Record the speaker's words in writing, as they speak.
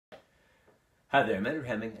Hi there, I'm Edward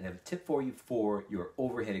Hemming, and I have a tip for you for your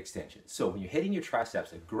overhead extension. So when you're hitting your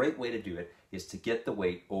triceps, a great way to do it is to get the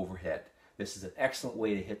weight overhead. This is an excellent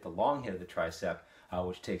way to hit the long head of the tricep,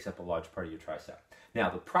 which takes up a large part of your tricep. Now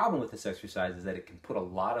the problem with this exercise is that it can put a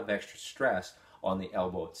lot of extra stress on the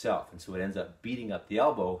elbow itself, and so it ends up beating up the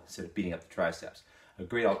elbow instead of beating up the triceps. A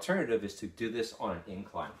great alternative is to do this on an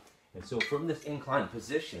incline. And so from this incline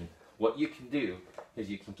position, what you can do is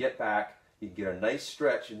you can get back, you can get a nice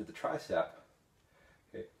stretch into the tricep.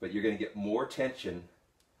 Okay, but you're going to get more tension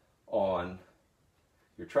on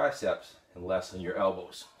your triceps and less on your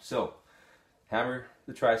elbows. So hammer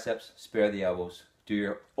the triceps, spare the elbows, do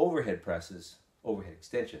your overhead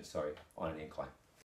extensions, on an incline.